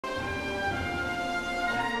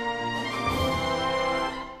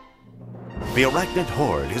The arachnid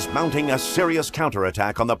horde is mounting a serious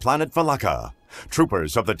counterattack on the planet Valaka.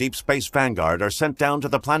 Troopers of the Deep Space Vanguard are sent down to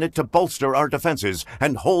the planet to bolster our defenses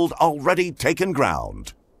and hold already taken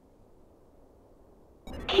ground.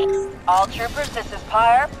 All troopers, this is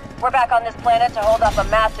Pyre. We're back on this planet to hold up a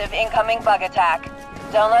massive incoming bug attack.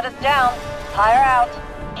 Don't let us down. Pyre out.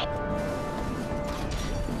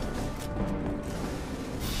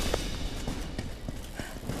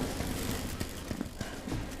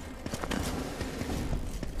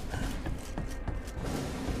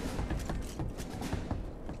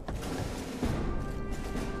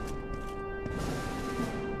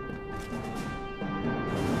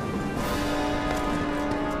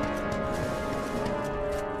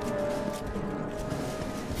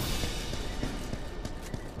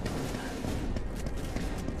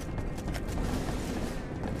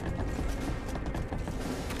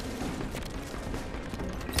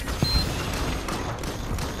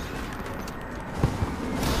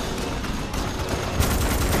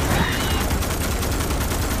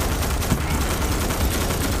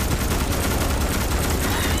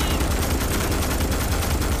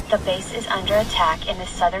 The base is under attack in the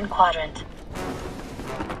southern quadrant.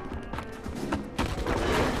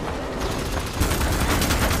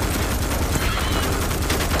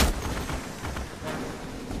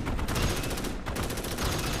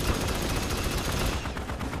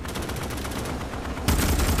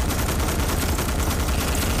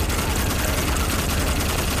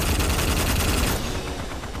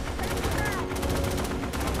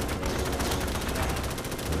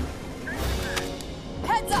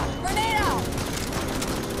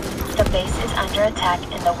 The base is under attack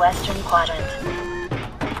in the western quadrant.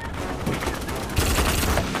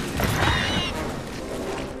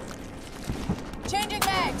 Changing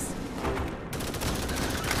mags!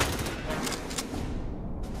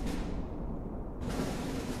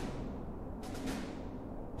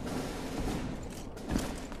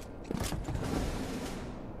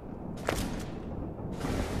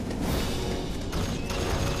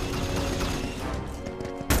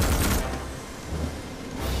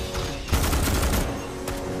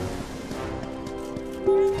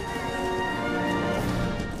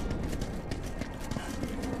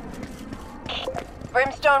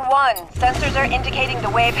 Brimstone 1, sensors are indicating the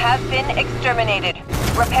wave has been exterminated.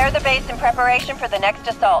 Repair the base in preparation for the next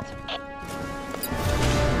assault.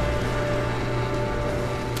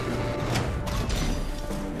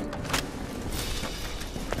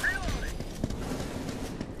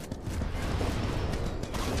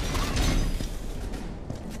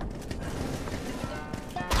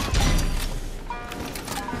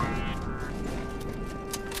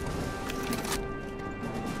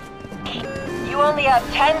 You only have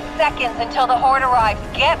 10 seconds until the horde arrives.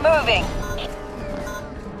 Get moving!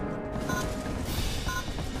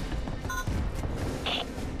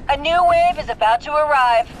 A new wave is about to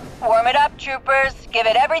arrive. Warm it up, troopers. Give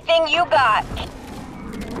it everything you got.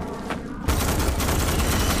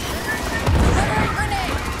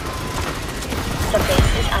 The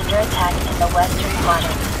base is under attack in the western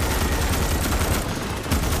quadrant.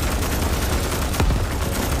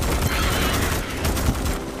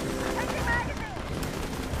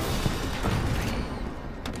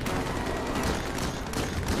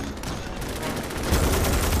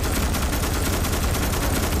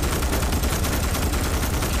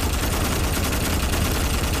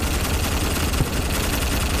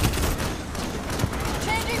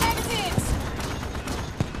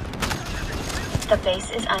 The base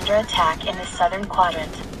is under attack in the southern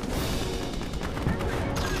quadrant.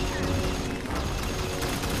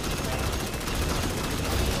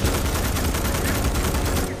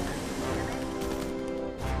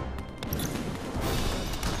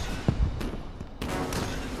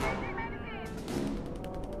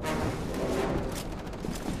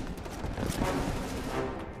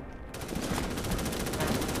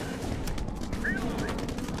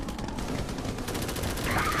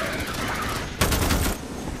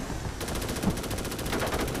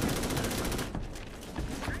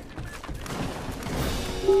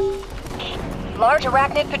 Large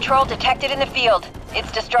arachnid patrol detected in the field.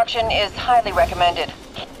 Its destruction is highly recommended.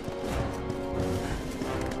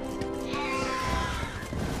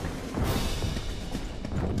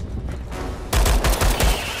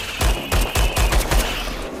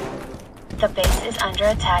 The base is under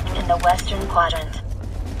attack in the western quadrant.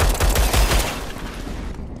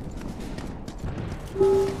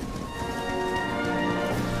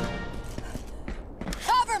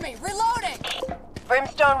 Cover me! Reloading!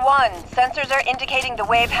 Brimstone 1, sensors are indicating the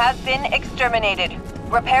wave has been exterminated.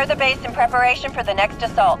 Repair the base in preparation for the next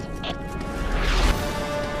assault.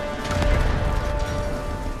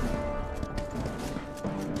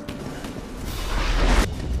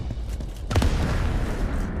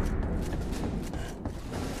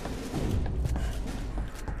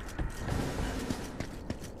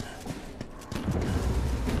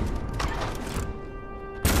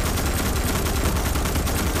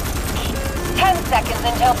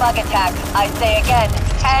 seconds until bug attack. I say again,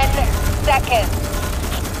 10 seconds.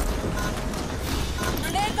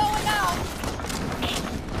 Grenade going out.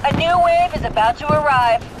 A new wave is about to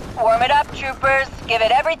arrive. Warm it up, troopers. Give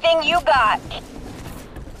it everything you got.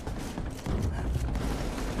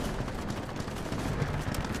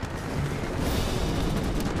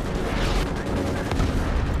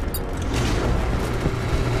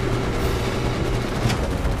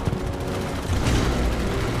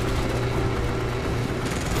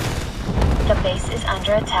 The base is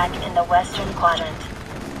under attack in the western quadrant.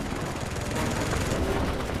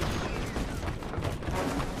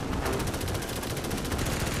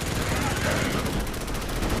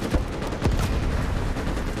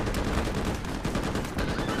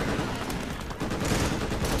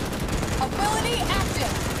 Ability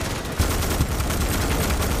active.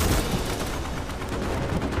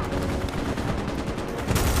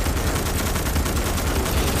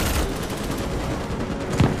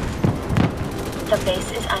 The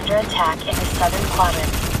base is under attack in the southern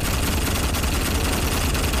quadrant.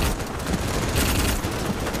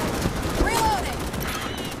 Reloading.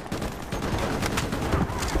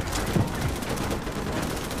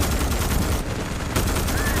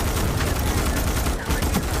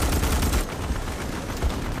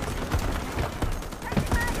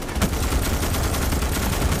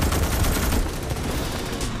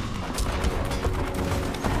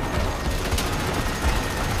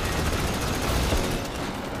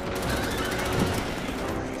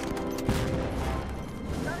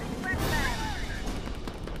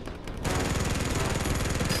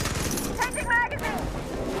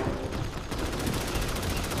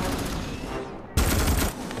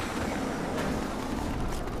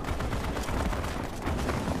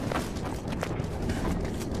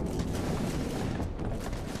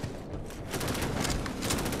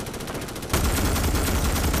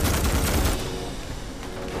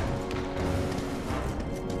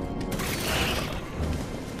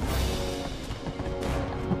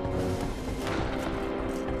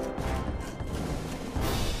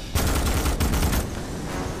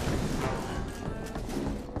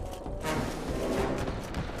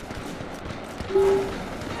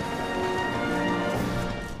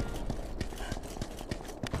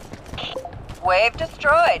 Wave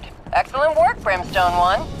destroyed. Excellent work, Brimstone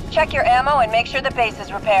 1. Check your ammo and make sure the base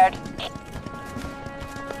is repaired.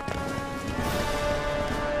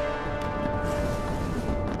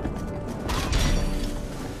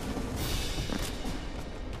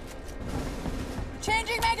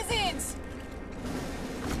 Changing magazines.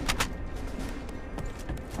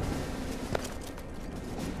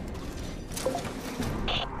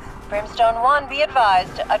 Brimstone 1, be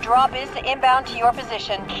advised. A drop is inbound to your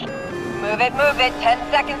position. Move it, move it.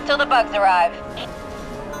 10 seconds till the bugs arrive.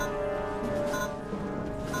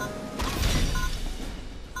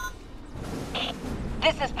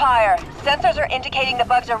 This is Pyre. Sensors are indicating the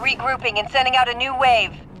bugs are regrouping and sending out a new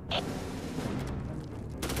wave.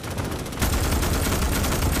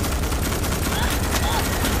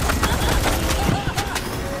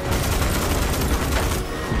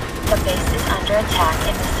 The base is under attack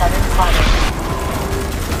in the southern quadrant.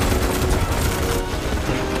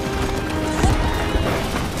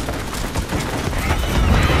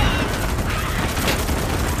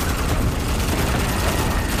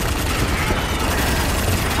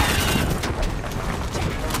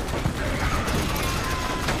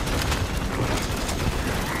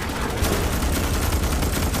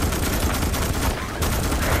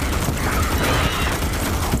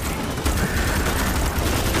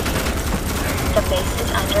 The base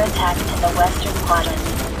is under attack in the western quadrant.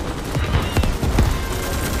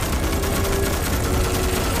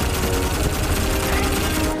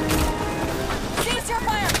 Cease your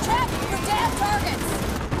fire. Check for damn targets.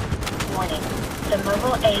 Warning. The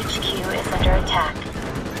mobile HQ is under attack.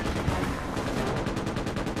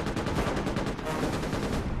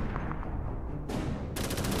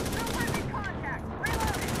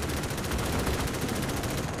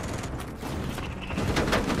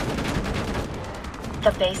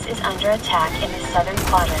 The base is under attack in the southern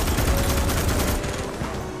quadrant.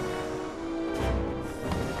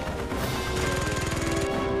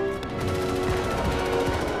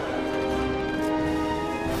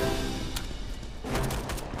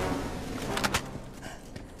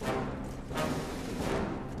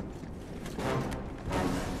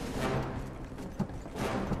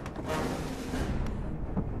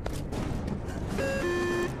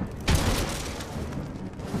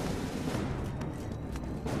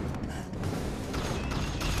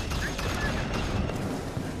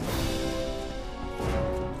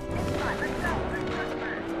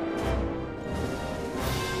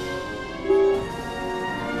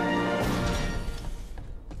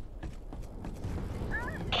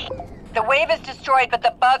 wave is destroyed, but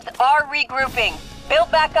the bugs are regrouping. Build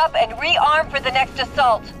back up and rearm for the next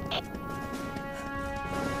assault.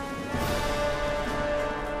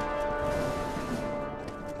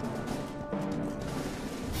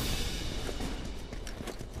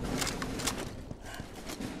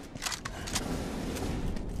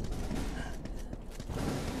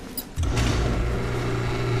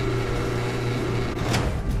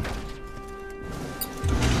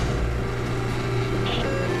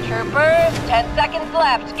 Troopers, 10 seconds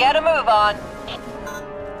left. Get a move on.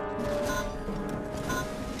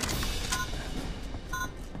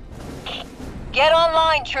 Get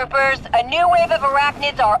online, troopers. A new wave of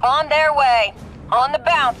arachnids are on their way. On the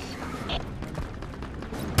bounce.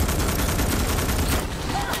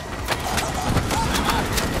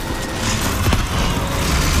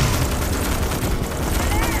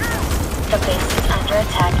 The base is under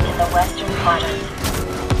attack in the western quadrant.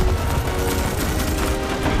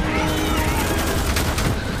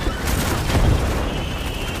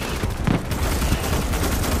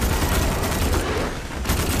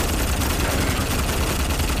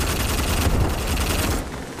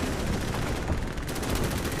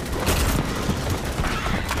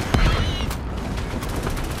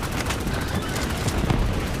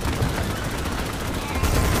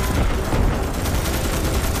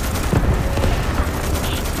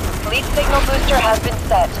 Signal booster has been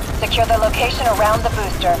set. Secure the location around the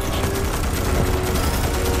booster.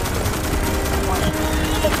 Warning.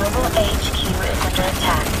 The global HQ is under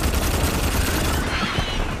attack.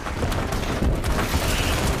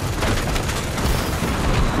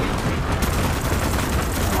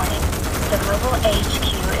 Warning. The global HQ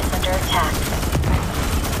is under attack.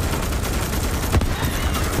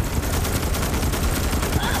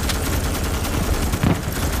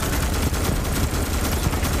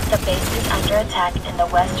 The base is under attack in the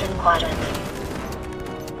western quadrant.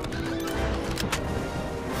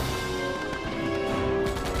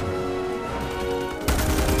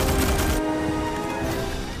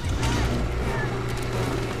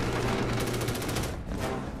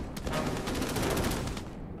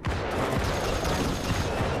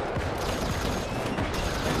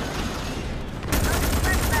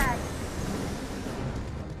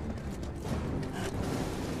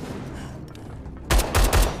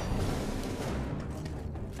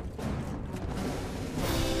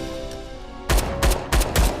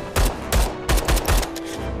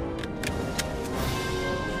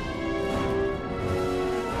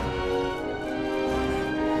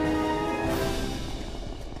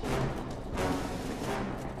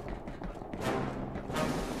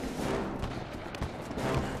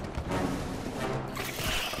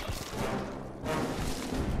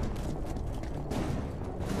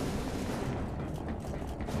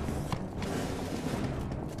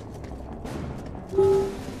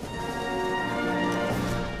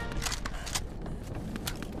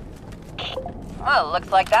 Well, looks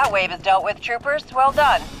like that wave is dealt with, troopers. Well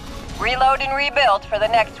done. Reload and rebuild for the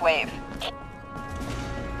next wave.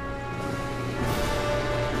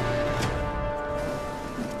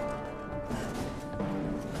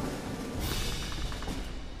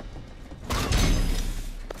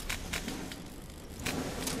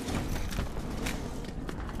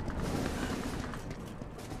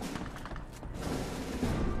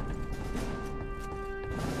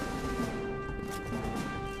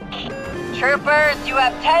 Troopers, you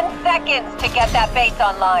have 10 seconds to get that base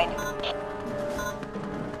online.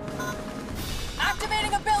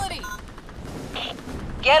 Activating ability.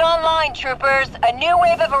 Get online, troopers. A new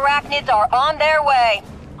wave of arachnids are on their way.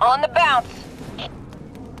 On the bounce.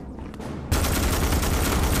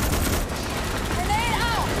 Grenade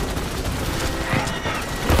out.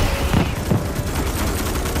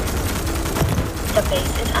 The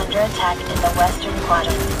base is under attack in the western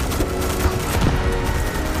quadrant.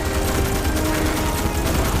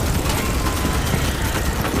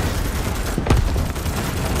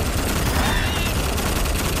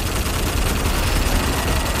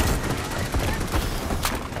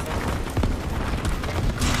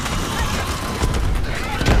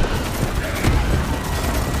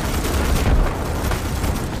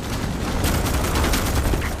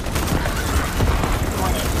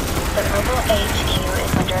 The global HQ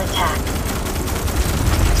is under attack.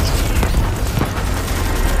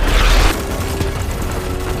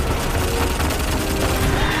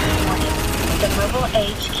 Warning. The global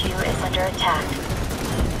HQ is under attack.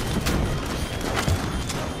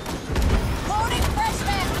 Loading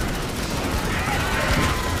freshman.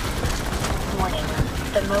 Warning.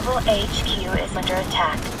 The mobile HQ is under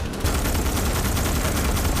attack.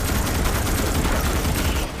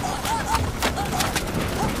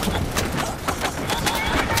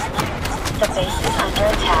 The base is under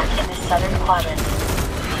attack in the southern quadrant.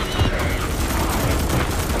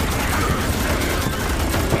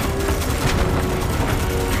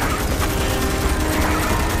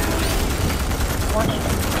 Warning,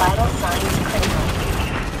 vital signs critical.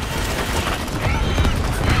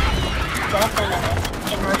 Death imminent.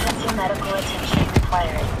 Emergency medical attention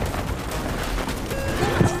required.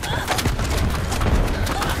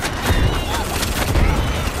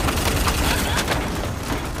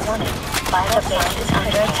 Warning, vital signs is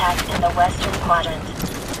under attack in the western quadrant.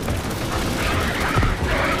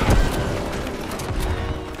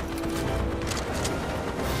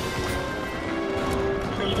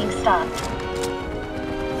 Bleeding stopped.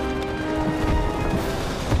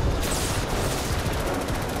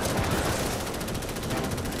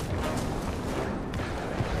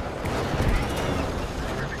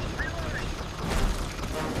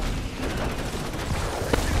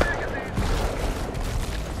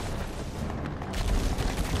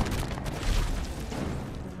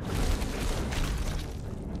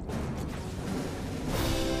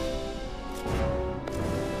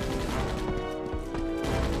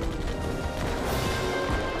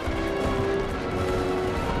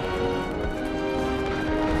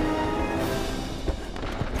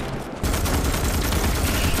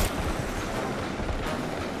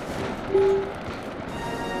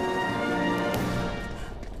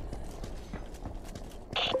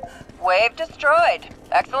 Wave destroyed.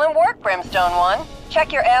 Excellent work, Brimstone 1.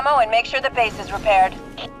 Check your ammo and make sure the base is repaired.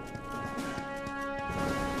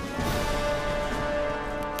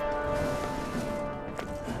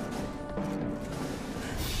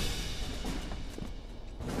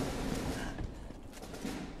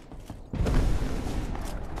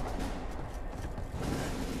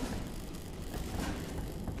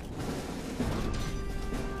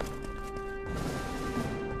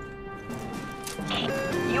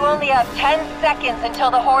 You only have 10 seconds until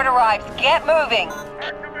the Horde arrives. Get moving!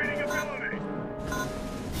 Activating ability!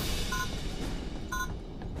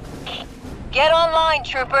 Get online,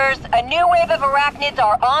 troopers! A new wave of arachnids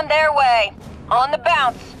are on their way. On the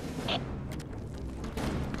bounce!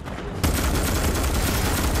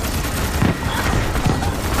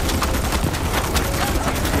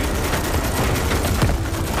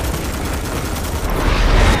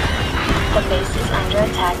 The base is under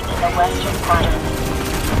attack in the western quadrant.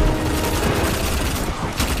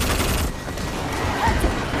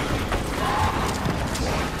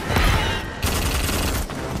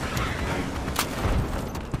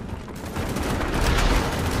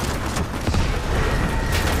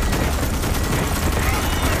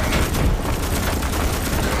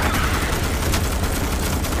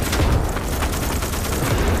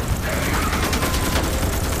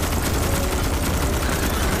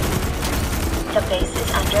 The base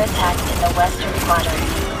is under attack in the western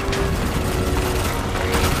quadrant.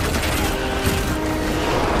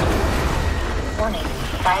 Warning,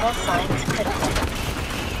 vital signs critical.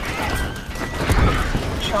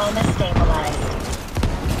 Trauma stabilized.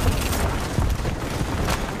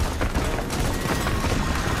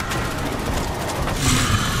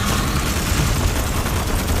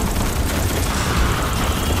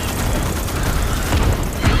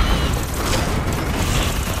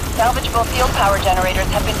 Salvageable field power generators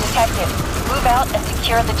have been detected. Move out and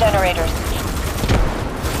secure the generators.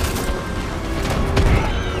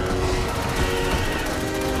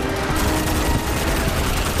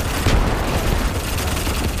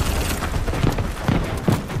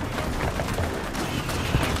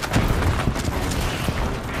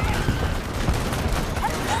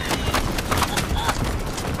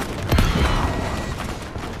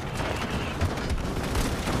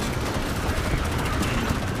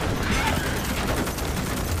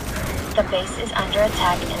 The base is under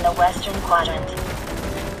attack in the western quadrant.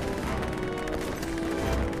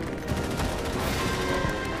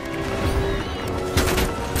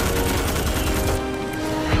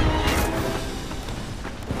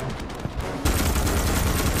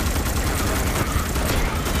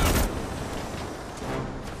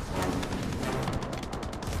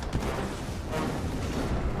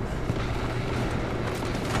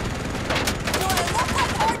 You wanna look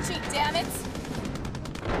like Archie, damn it!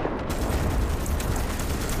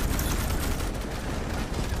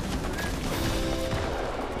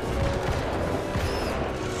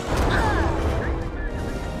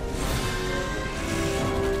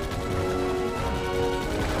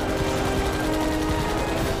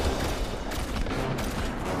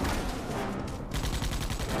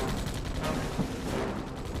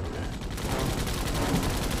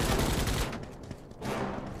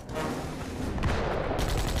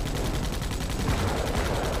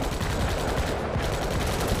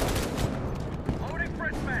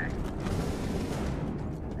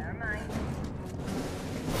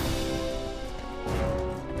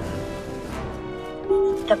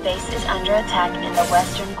 The base is under attack in the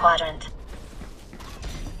western quadrant.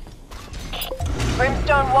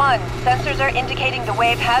 Brimstone 1, sensors are indicating the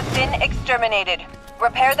wave has been exterminated.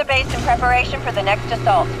 Repair the base in preparation for the next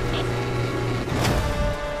assault.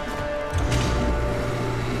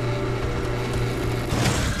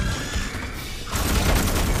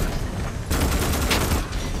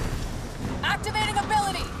 Activating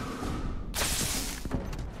ability!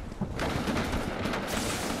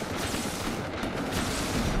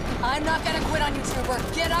 I'm not gonna quit on you, Trooper.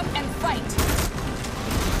 Get up and fight!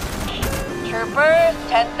 Troopers,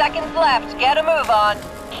 10 seconds left. Get a move on.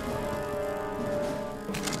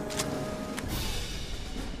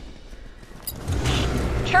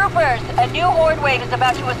 Troopers, a new horde wave is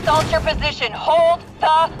about to assault your position. Hold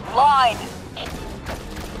the line.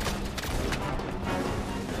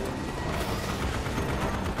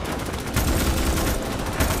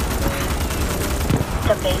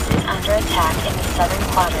 The base is under attack in the southern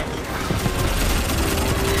quadrant.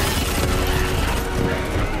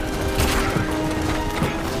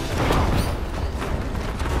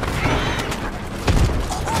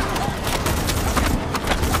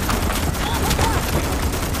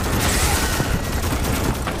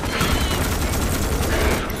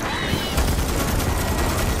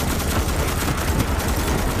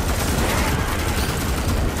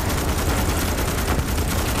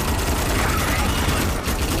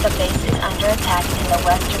 The base is under attack in the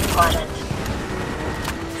western quadrant.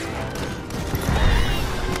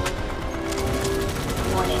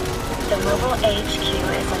 Warning. The mobile HQ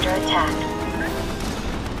is under attack.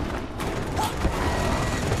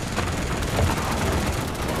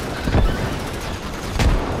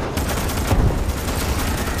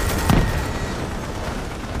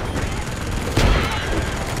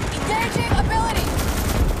 Engaging ability!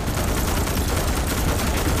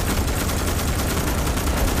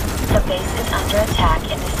 The base is under attack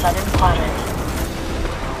in the southern quadrant.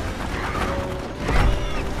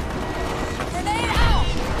 Grenade out!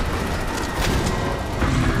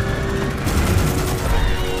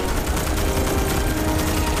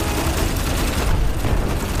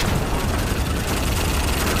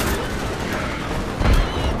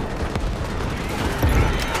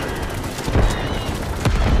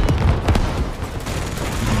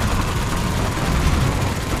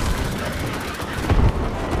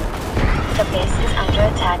 The base is under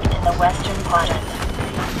attack in the western quadrant.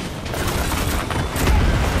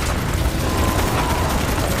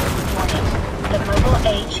 Warning. The mobile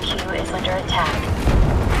HQ is under attack.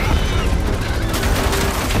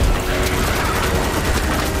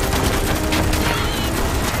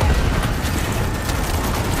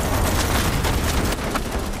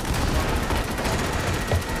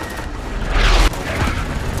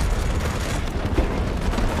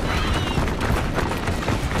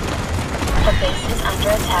 The base is under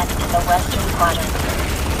attack in the western quadrant.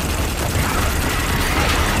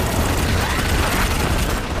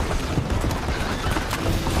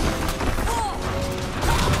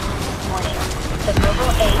 Warning. The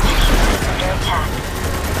mobile HQ is under attack.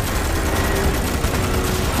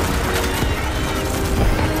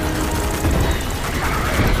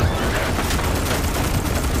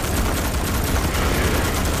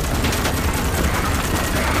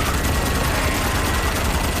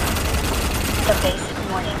 The base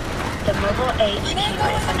warning. The mobile HQ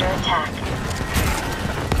is under attack.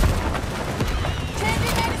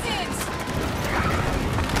 Changing magazines!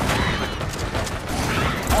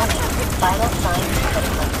 Warning. Vital signs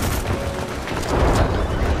critical.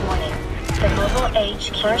 Warning. The mobile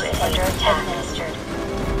HQ is under attack. Administered.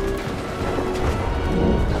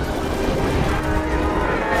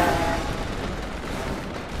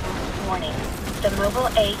 Warning. The mobile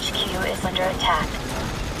HQ is under attack.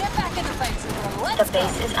 Get back in the fight, Trooper. Let's The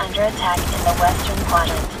base is under attack in the western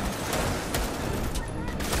quadrant.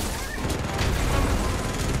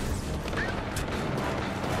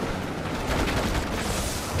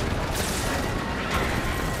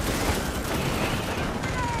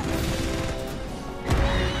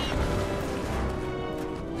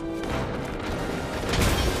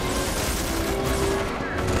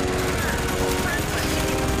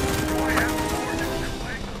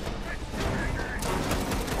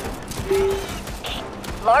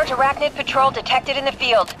 Large arachnid patrol detected in the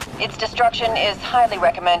field. Its destruction is highly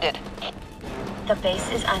recommended. The base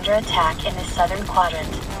is under attack in the southern quadrant.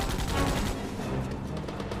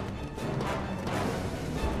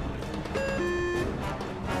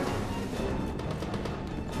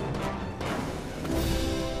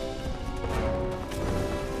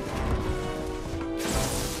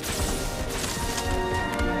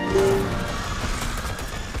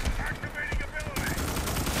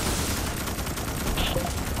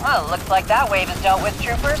 Well, looks like that wave is dealt with,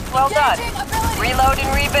 troopers. Well done. Engaging ability. Reload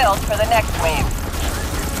and rebuild for the next wave.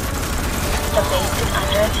 The base is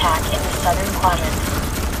under attack in the southern quadrant.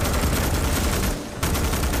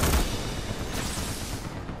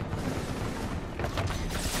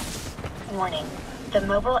 Warning. The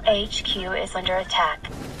mobile HQ is under attack.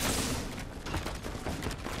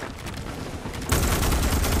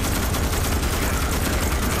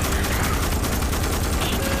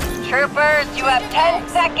 Troopers, you have 10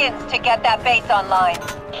 seconds to get that base online.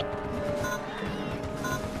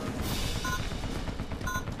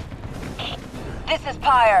 This is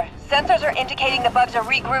Pyre. Sensors are indicating the bugs are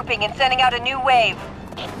regrouping and sending out a new wave.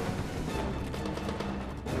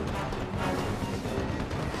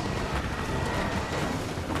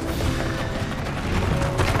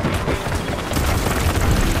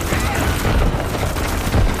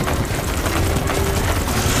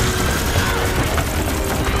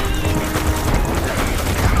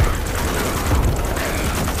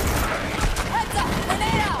 Heads up!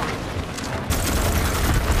 Grenade out!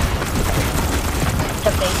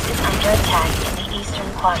 The base is under attack in the eastern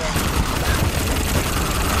quadrant.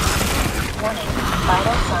 Warning.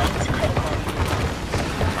 Vital signs critical.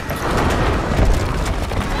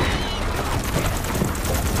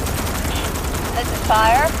 This is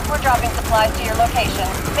Fire. We're dropping supplies to your location.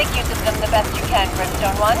 Make use of them the best you can,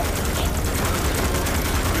 Brimstone 1.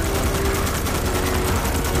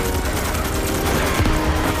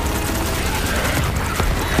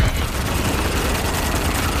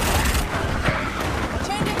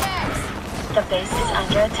 Changing mags! The base is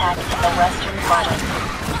under attack in the western quadrant.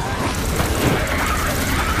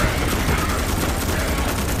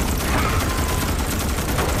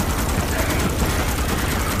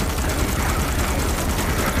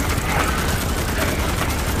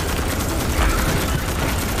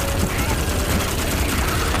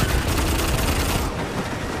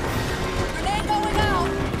 Grenade going out!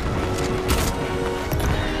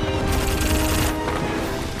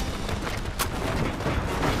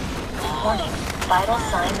 Warning. Vital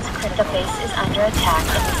signs critical. The base is under attack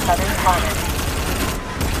in the southern quadrant.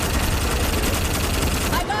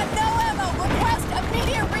 I got no ammo! Request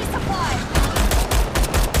immediate resupply!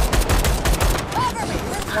 Cover me!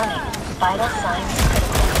 Warning. Vital signs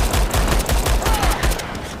critical.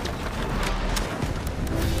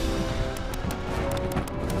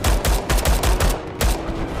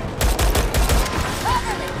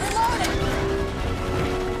 Cover me! Reloading!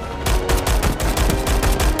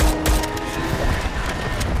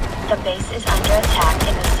 The base is under attack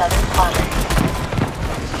in the southern quadrant.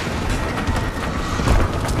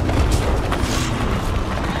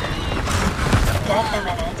 Death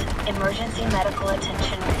imminent. Emergency medical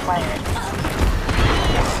attention required.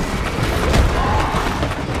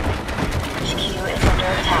 HQ is under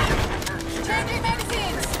attack. Changing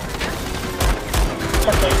magazines!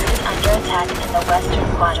 The base is under attack in the western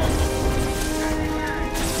quadrant.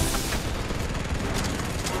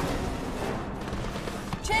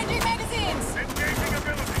 Changing magazines! Engaging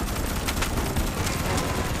ability.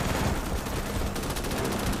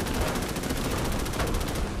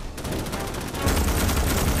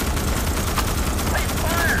 Hey,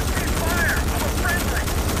 fire! Hey, fire! I'm a friendly!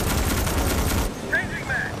 Changing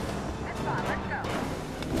mag! It's fine, let's go.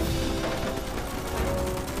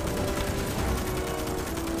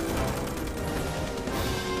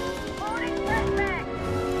 Loading flashbang!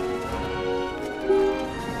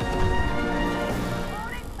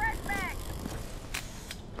 Loading flashbang!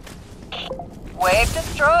 Wave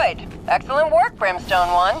destroyed. Excellent work,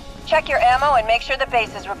 Brimstone 1. Check your ammo and make sure the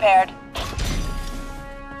base is repaired.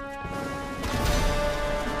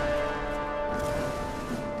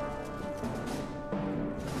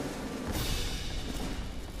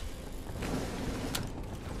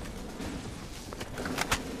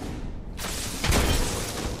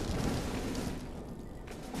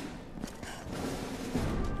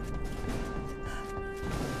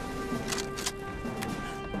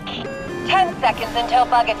 Seconds until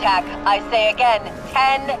bug attack. I say again,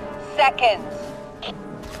 10 seconds.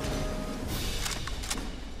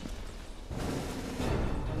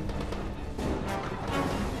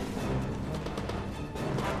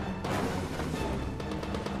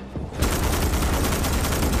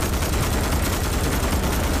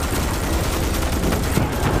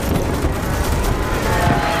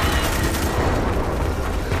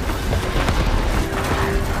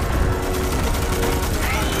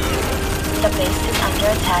 The base is under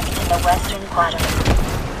attack in the western quadrant.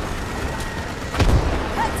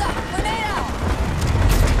 Heads up! Grenade out!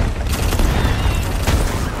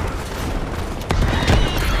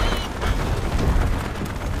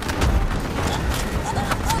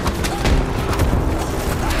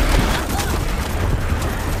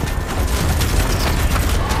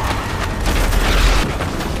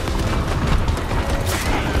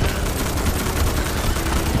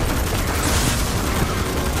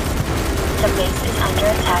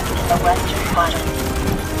 attack in the western quadrant.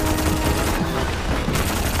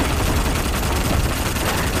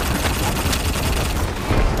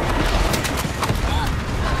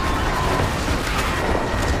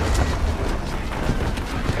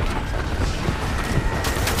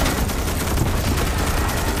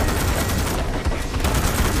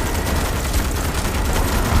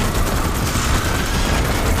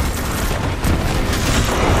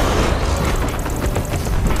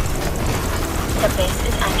 The base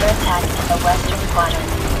is under attack in the western quadrant.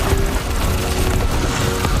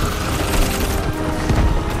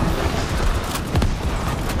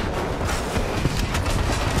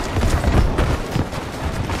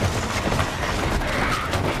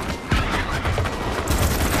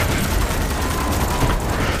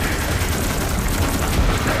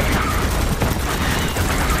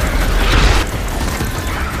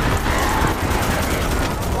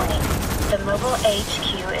 Warning. The mobile HQ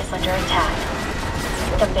is under attack.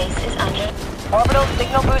 The base is under... Orbital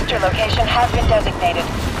signal booster location has been designated.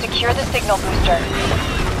 Secure the signal booster.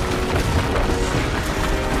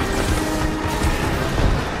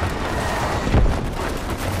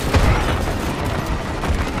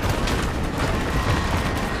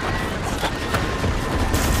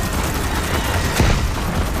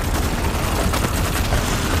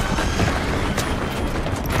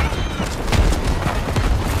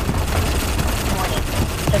 Warning.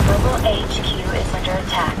 The mobile HQ is under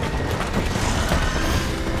attack.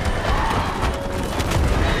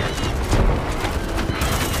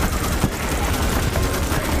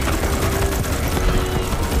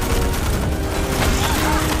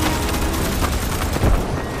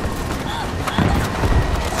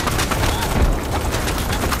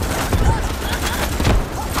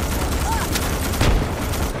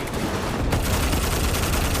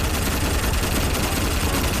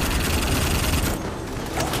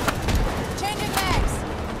 Changing mags.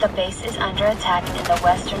 The base is under attack in the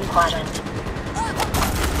western quadrant.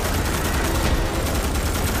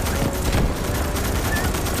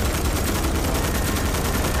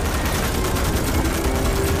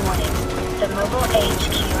 Warning. The mobile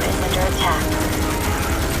HQ is under attack.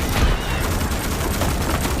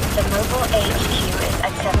 The mobile HQ is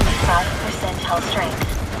at 75% hull strength.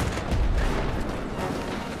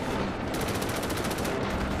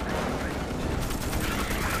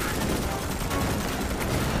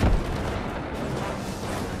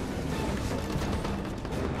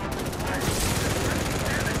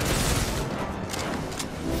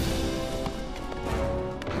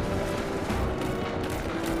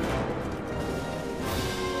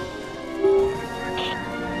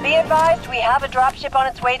 Be advised, we have a dropship on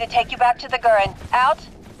its way to take you back to the Gurren. Out.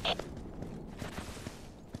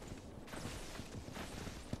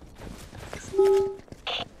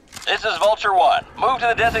 This is Vulture 1. Move to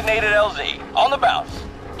the designated LZ. On the bounce.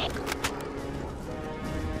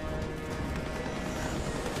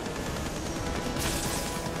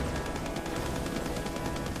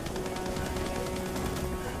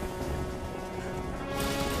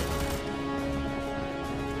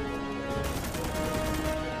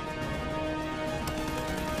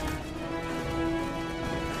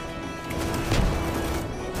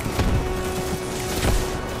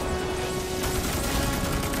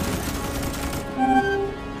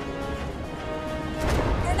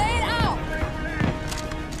 Grenade out.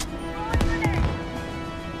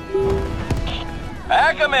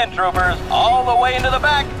 Pack 'em in, troopers. All the way into the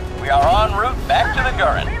back. We are en route back to the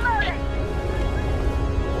Gurren.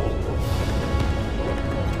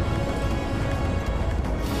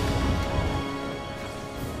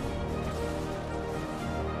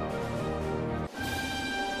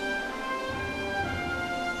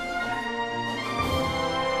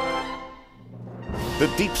 The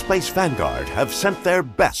Deep Space Vanguard have sent their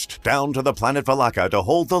best down to the planet Valaka to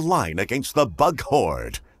hold the line against the bug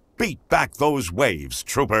horde. Beat back those waves,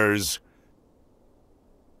 troopers!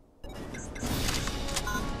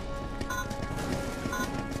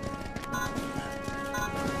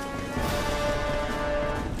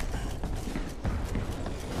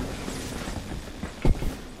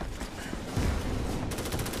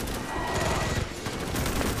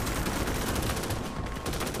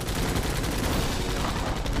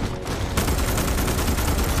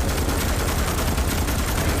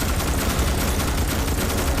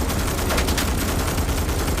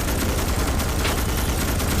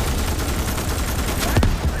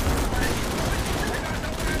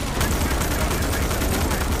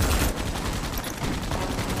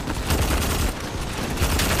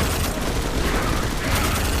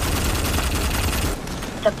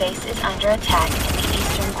 The base is under attack in the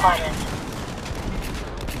eastern quadrant.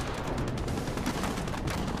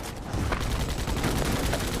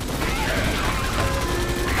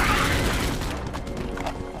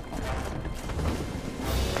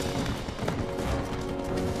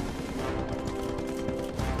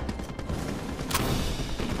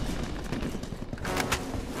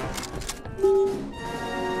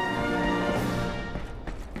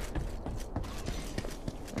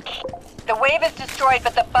 wave is destroyed,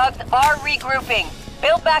 but the bugs are regrouping.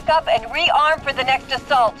 Build back up and rearm for the next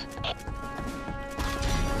assault.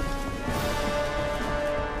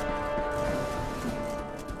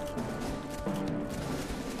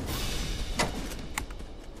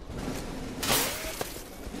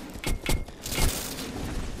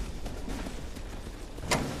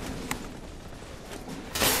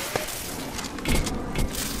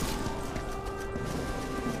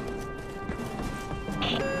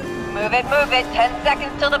 Move it. 10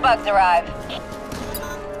 seconds till the bugs arrive.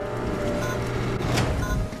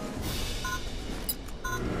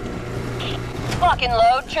 Lock and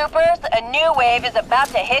load, troopers. A new wave is about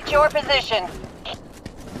to hit your position.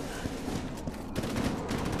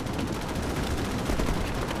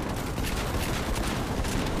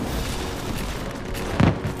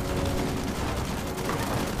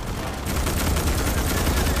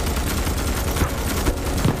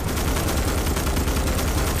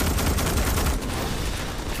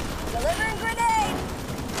 Delivering grenade!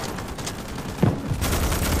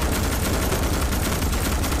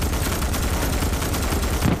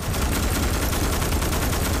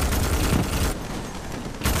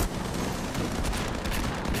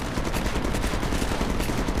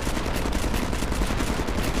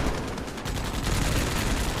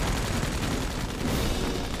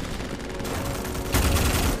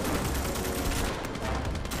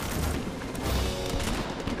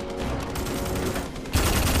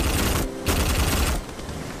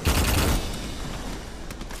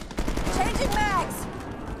 Changing mags!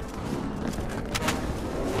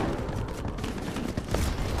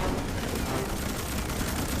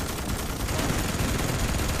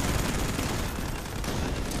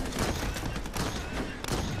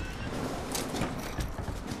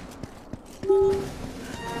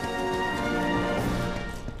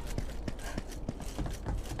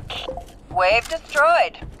 Wave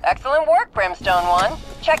destroyed. Excellent work, Brimstone 1.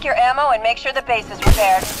 Check your ammo and make sure the base is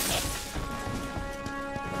repaired.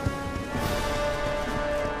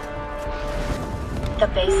 The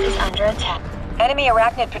base is under attack. Enemy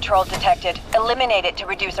arachnid patrol detected. Eliminate it to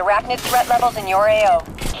reduce arachnid threat levels in your AO.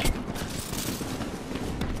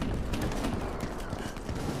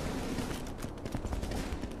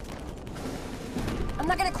 I'm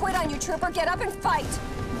not gonna quit on you, Trooper. Get up and fight!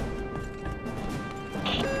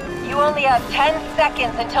 You only have 10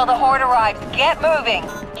 seconds until the horde arrives. Get moving!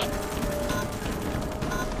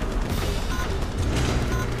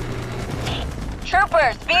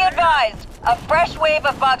 Troopers, be advised. A fresh wave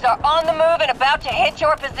of bugs are on the move and about to hit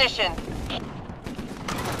your position.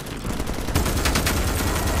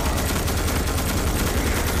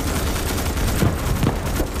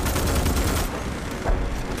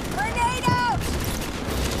 Grenade out!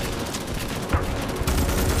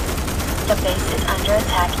 The base is under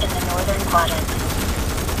attack in the northern quadrant.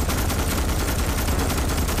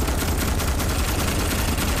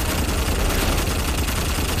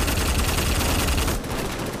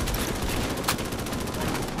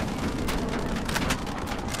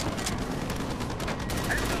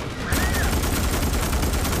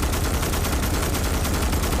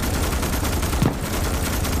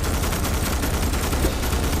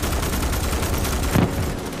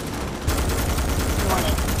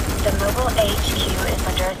 Warning. The mobile HQ is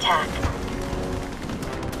under attack.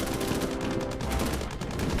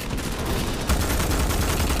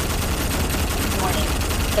 Warning.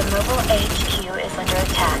 The mobile HQ is under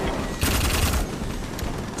attack.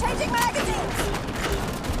 Changing magazines!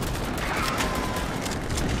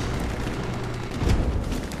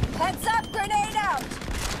 Heads up, grenade out!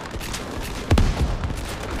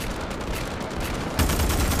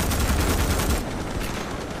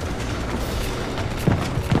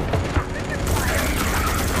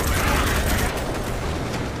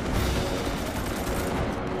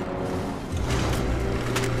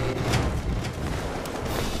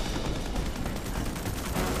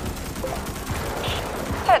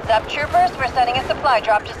 Heads up, troopers. We're sending a supply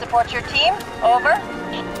drop to support your team. Over.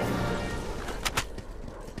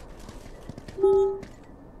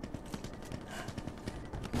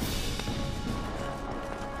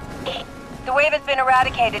 The wave has been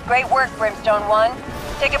eradicated. Great work, Brimstone 1.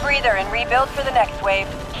 Take a breather and rebuild for the next wave.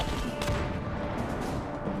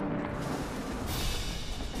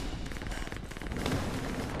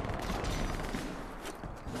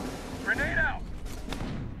 Grenade out!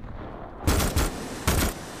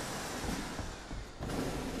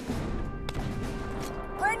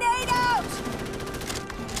 Grenade out!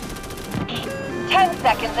 10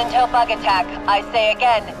 seconds until bug attack. I say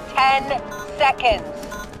again, 10 seconds.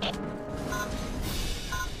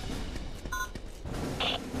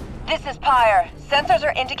 This is Pyre. Sensors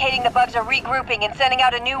are indicating the bugs are regrouping and sending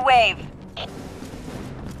out a new wave.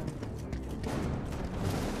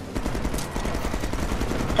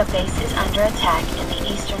 The base is under attack in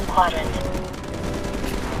the eastern quadrant.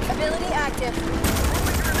 Ability active.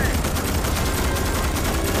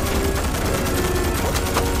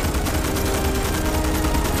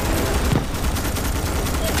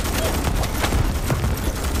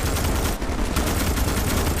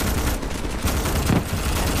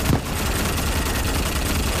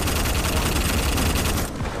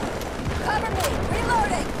 Cover me!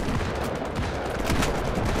 Reloading!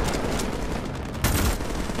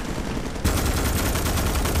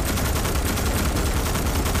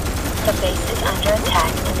 The base is under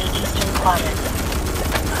attack in the eastern quadrant.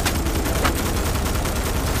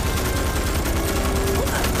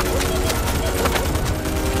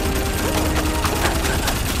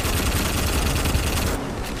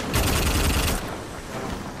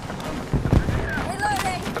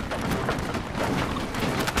 Reloading!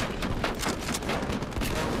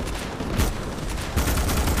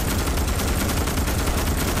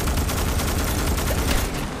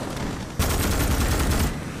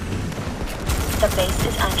 The base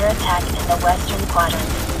is under attack in the western quadrant.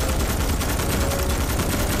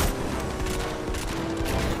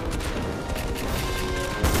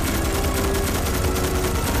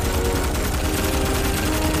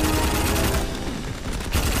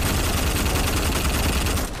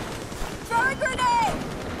 Throw a grenade!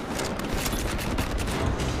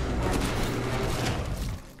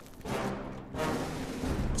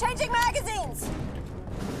 Changing magazines!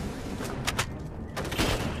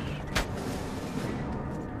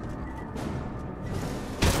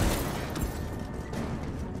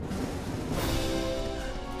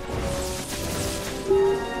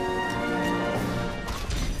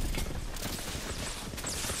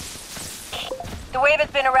 The wave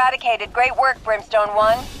has been eradicated. Great work, Brimstone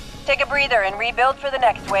 1. Take a breather and rebuild for the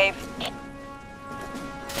next wave.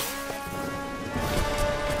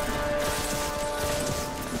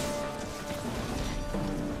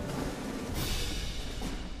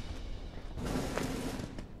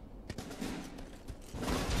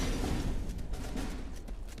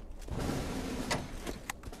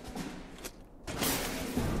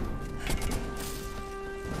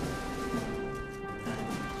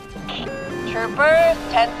 Troopers,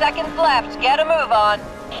 10 seconds left. Get a move on.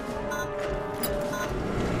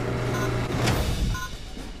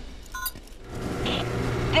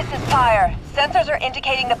 This is Fire. Sensors are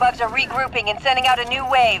indicating the bugs are regrouping and sending out a new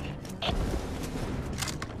wave.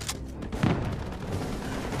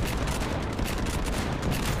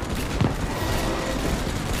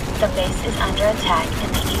 The base is under attack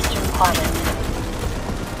in the eastern quadrant.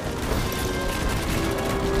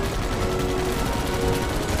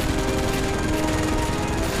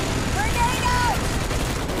 Grenade out!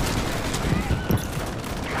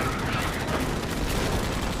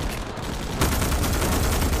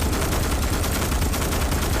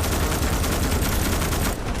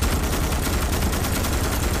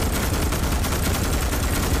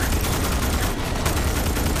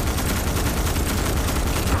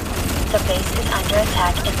 The base is under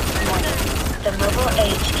attack in the morning. The mobile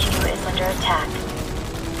HQ is under attack.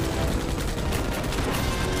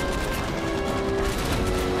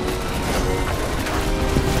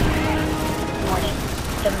 Warning.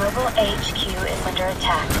 The mobile HQ is under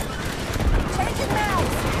attack. Changing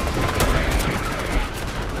mags!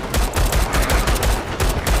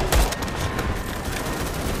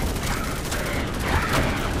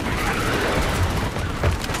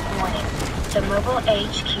 Warning. The mobile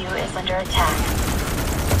HQ is under attack.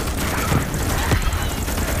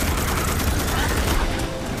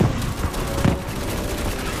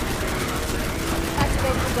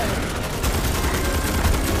 Activate the gun.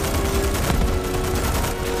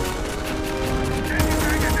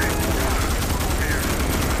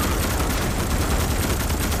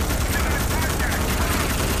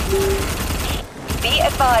 Be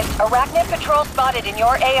advised, Arachnid patrol spotted in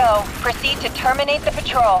your AO. Proceed to terminate the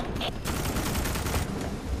patrol.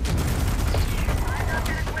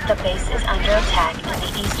 The base is under attack in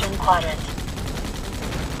the eastern quadrant.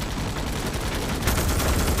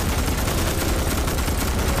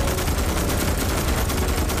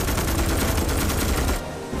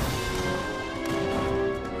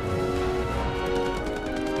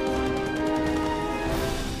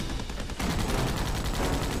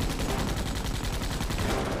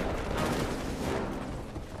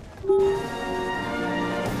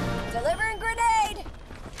 Delivering grenade!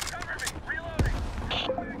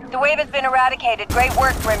 The wave has been eradicated. Great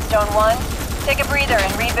work, Brimstone 1. Take a breather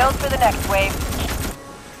and rebuild for the next wave.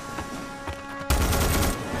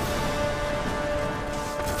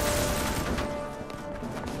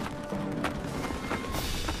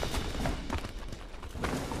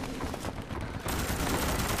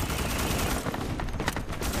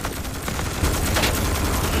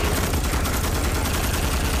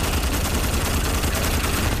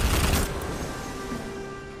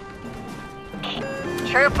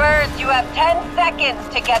 Troopers, you have 10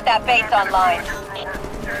 seconds to get that base online.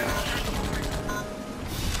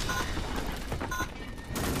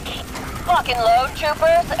 Lock and load,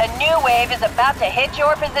 troopers. A new wave is about to hit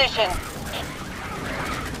your position.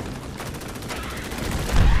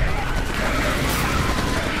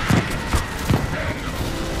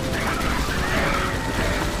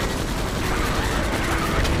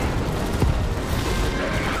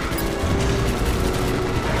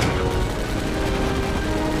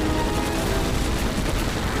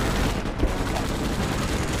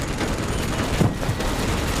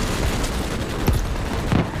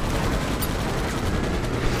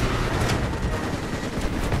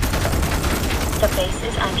 The base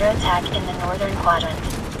is under attack in the northern quadrant.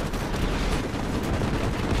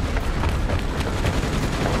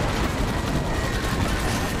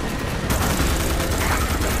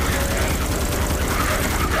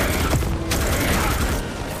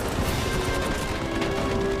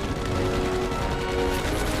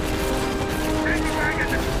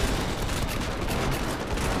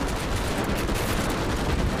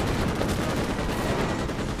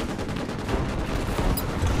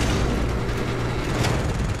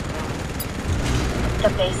 The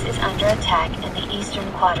base is under attack in the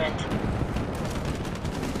eastern quadrant.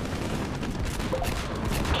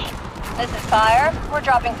 This is Fire. We're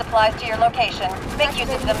dropping supplies to your location. Make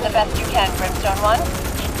use of them the best you can, Brimstone 1.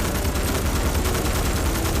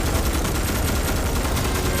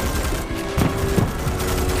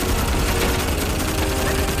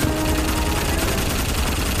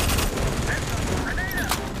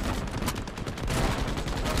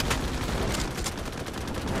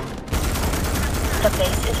 The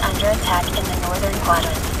base is under attack in the northern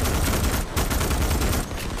quadrant.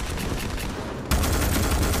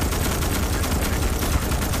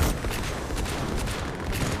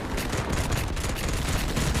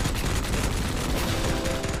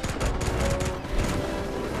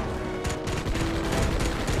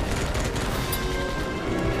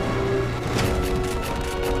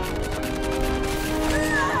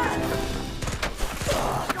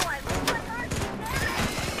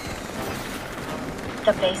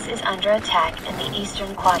 The base is under attack in the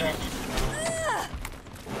eastern quadrant.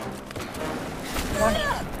 Warning,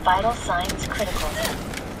 vital signs critical.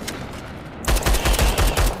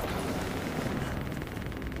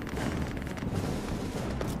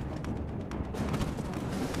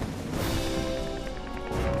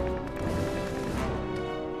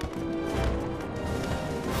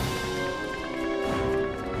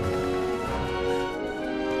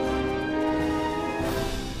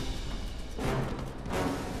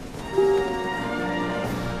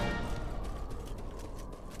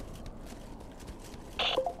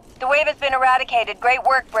 The wave has been eradicated. Great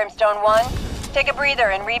work, Brimstone 1. Take a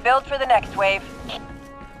breather and rebuild for the next wave.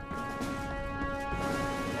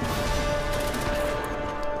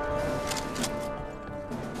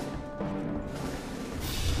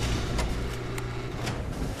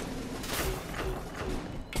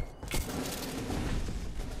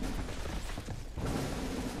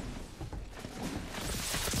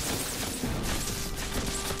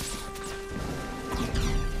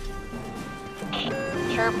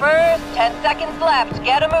 Troopers, 10 seconds left.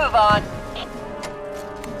 Get a move on.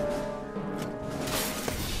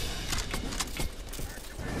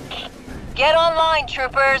 Get online,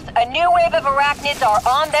 troopers. A new wave of arachnids are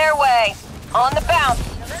on their way. On the bounce.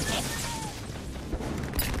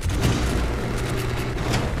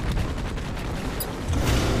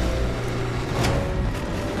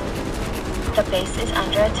 The base is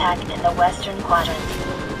under attack in the western quadrant.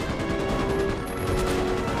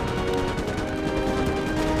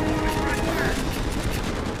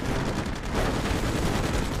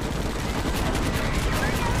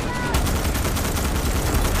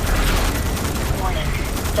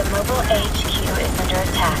 The mobile HQ is under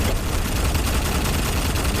attack.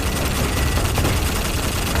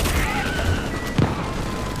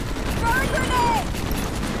 Throw a grenade!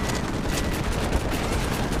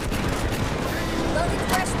 Loading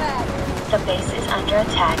fresh mag. The base is under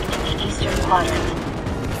attack in the eastern quadrant.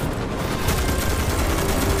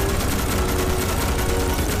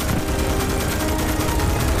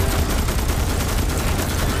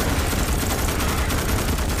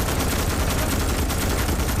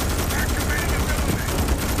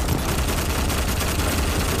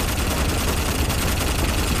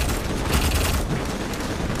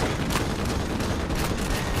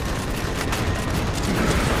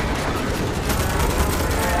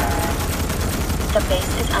 The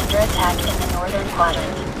base is under attack in the northern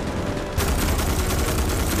quadrant.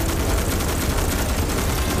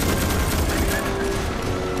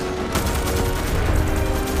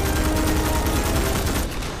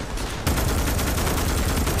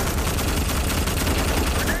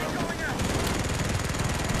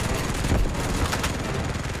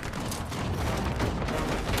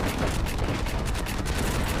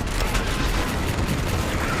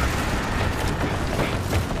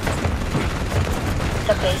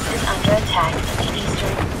 base is under attack in the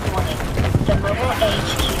eastern warning. The mobile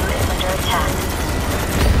HQ is under attack.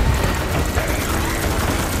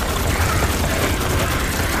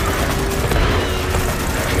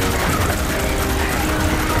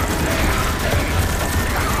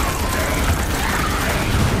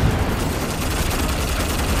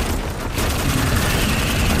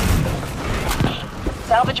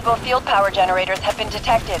 Salvageable field power generators have been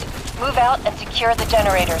detected. Move out and secure the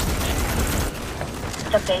generators.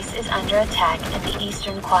 The base is under attack in the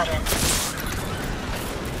eastern quadrant.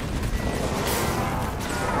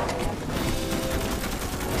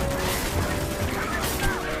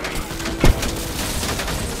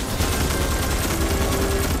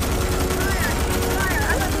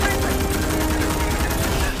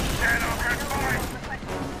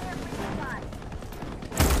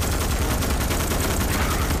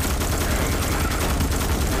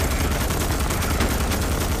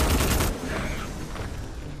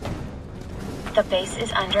 The base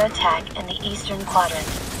is under attack in the eastern quadrant.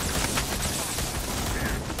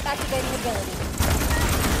 Activating ability.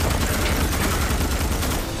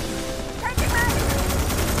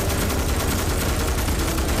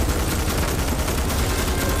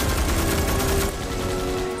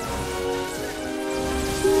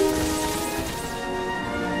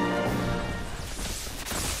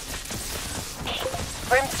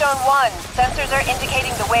 Brimstone 1, sensors are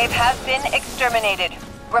indicating the wave has been exterminated.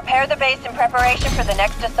 Repair the base in preparation for the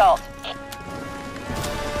next assault.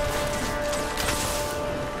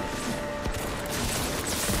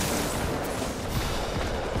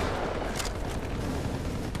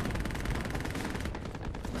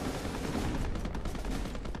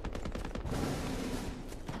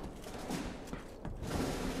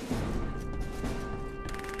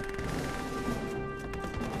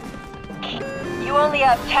 You only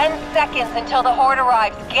have 10 seconds until the horde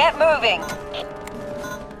arrives. Get moving!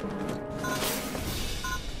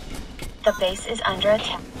 The base is under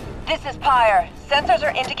attack. This is Pyre. Sensors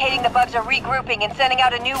are indicating the bugs are regrouping and sending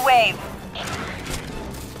out a new wave.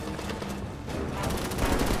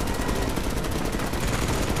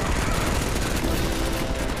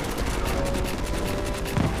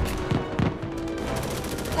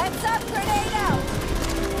 Heads up, grenade out!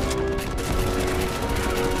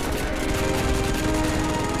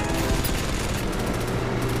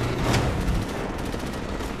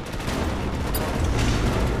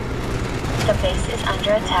 The base is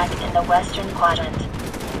under attack in the western quadrant.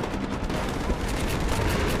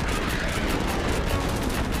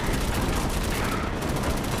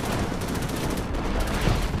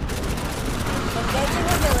 Engaging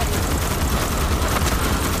ability.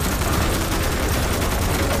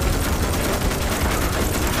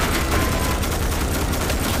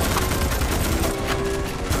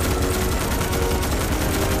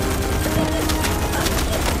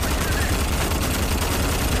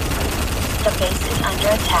 The base is under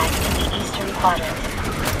attack in the eastern quadrant.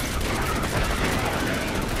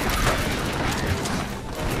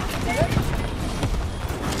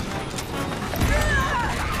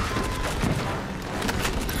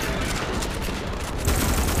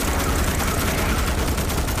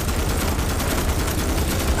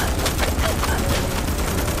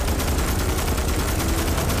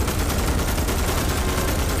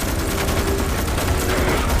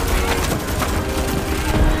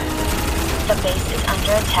 The base is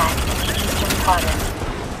under attack in the eastern quadrant.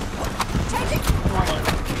 Warning.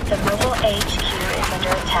 The mobile HQ is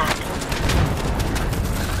under attack.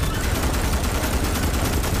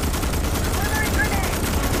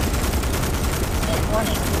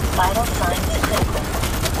 Warning. Vital signs critical.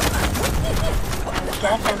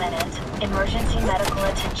 Death imminent. Emergency medical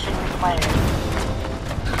attention required.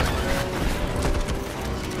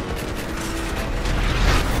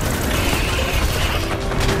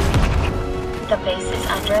 The base is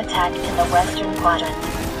under attack in the western quadrant.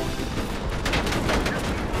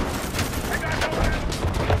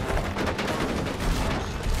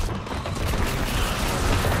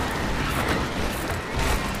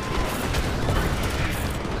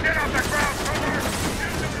 Get off the ground, Troopers!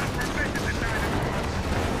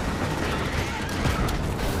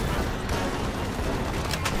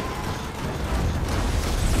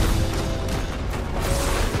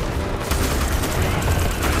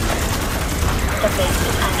 The base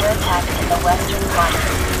is under attack in the western quadrant.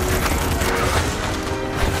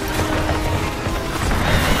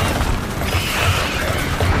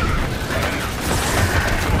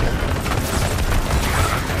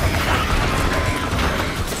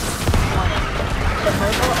 Warning. The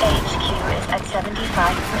mobile HQ is at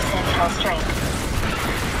 75% hull strength.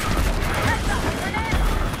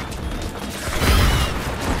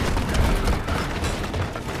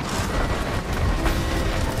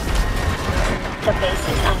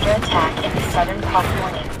 in the southern clock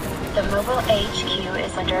morning. The mobile HQ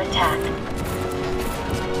is under attack.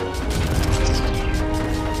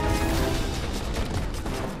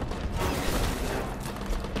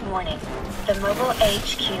 Warning. The mobile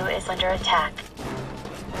HQ is under attack.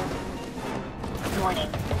 Warning.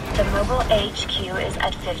 The mobile HQ is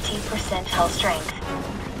at 50% hull strength.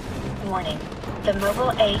 Warning. The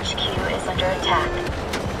mobile HQ is under attack.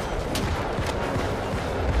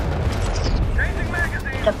 Changing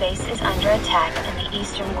magazine. The base is under attack in the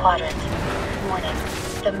eastern quadrant. Warning.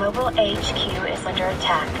 The mobile HQ is under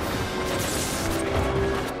attack.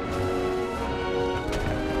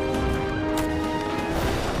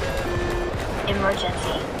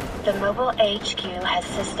 Emergency. The mobile HQ has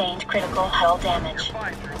sustained critical hull damage.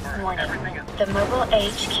 Fine, Trooper. Warning. Everything is... The mobile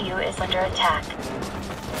HQ is under attack.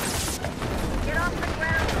 Get off the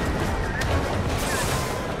ground.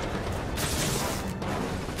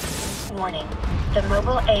 Warning. The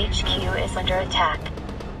mobile HQ is under attack.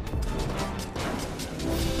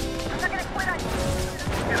 I'm not gonna quit on you.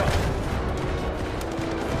 Get up.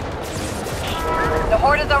 The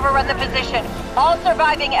Horde has overrun the position. All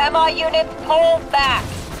surviving MI units, pull back.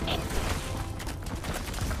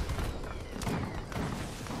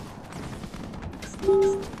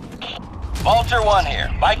 Vulture 1 here.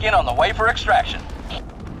 Mike in on the way for extraction.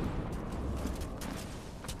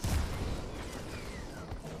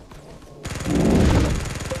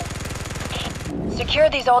 Secure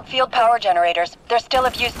these old field power generators. They're still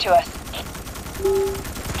of use to us.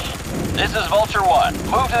 This is Vulture 1.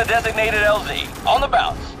 Move to the designated LZ. On the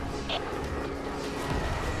bounce.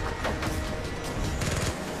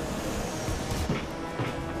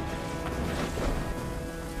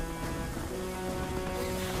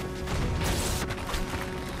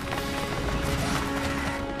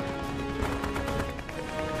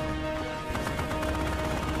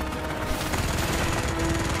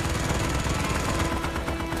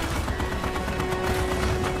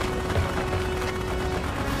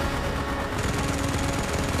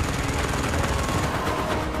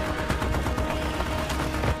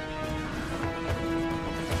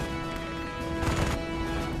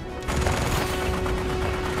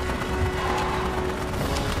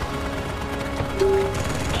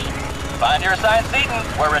 Find your assigned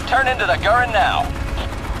seating. We're returning to the Gurren now.